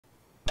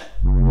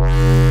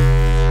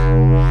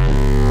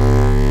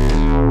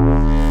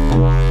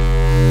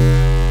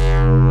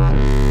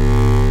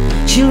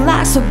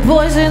ask the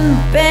boys in the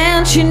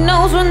band, she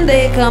knows when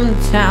they come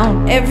to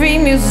town. Every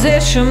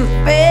musician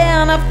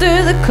band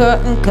after the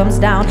curtain comes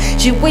down.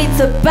 She waits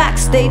at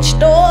backstage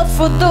doors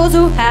for those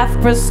who have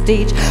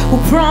prestige, who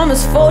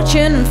promise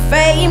fortune and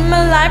fame,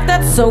 a life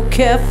that's so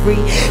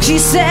carefree. She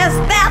says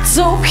that's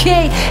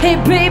okay, hey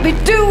baby,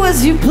 do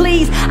as you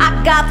please.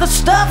 I got the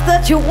stuff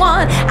that you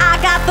want, I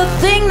got the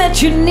thing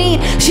that you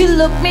need. She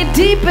looked me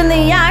deep in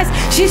the eyes,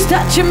 she's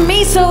touching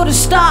me so to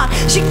start.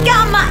 She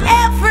got my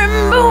every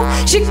move,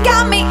 she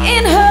got me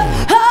in her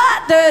heart.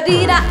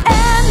 Dirty-da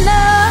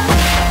Anna,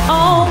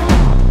 oh,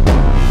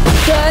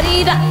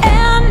 dirty-da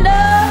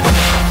Anna,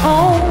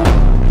 oh,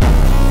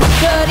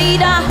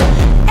 dirty-da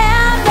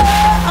Anna,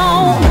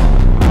 oh,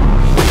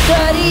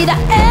 dirty-da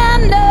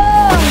Anna.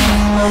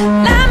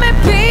 Let me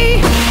be.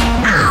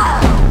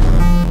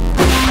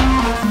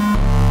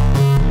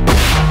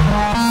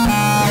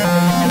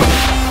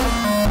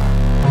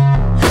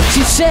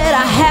 She said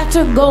I had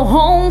to go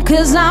home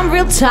cause I'm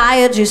real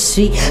tired, you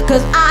see,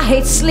 cause I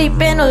hate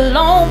sleeping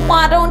alone.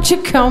 Why don't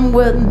you come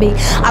with me?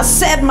 I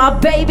said my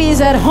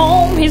baby's at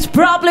home, he's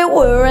probably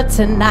worried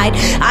tonight.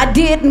 I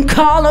didn't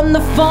call on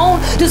the phone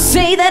to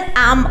say that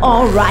I'm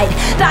alright.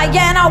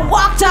 Diana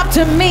walked up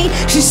to me,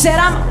 she said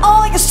I'm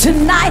all yours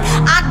tonight.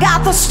 I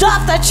got the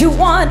stuff that you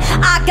want,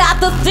 I got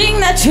the thing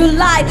that you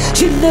like.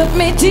 She looked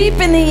me deep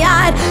in the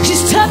eye,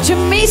 she's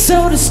touching me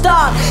so to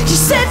start. She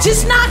said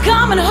she's not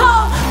coming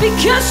home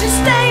because she's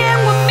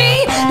staying with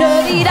me.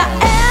 Dirty-da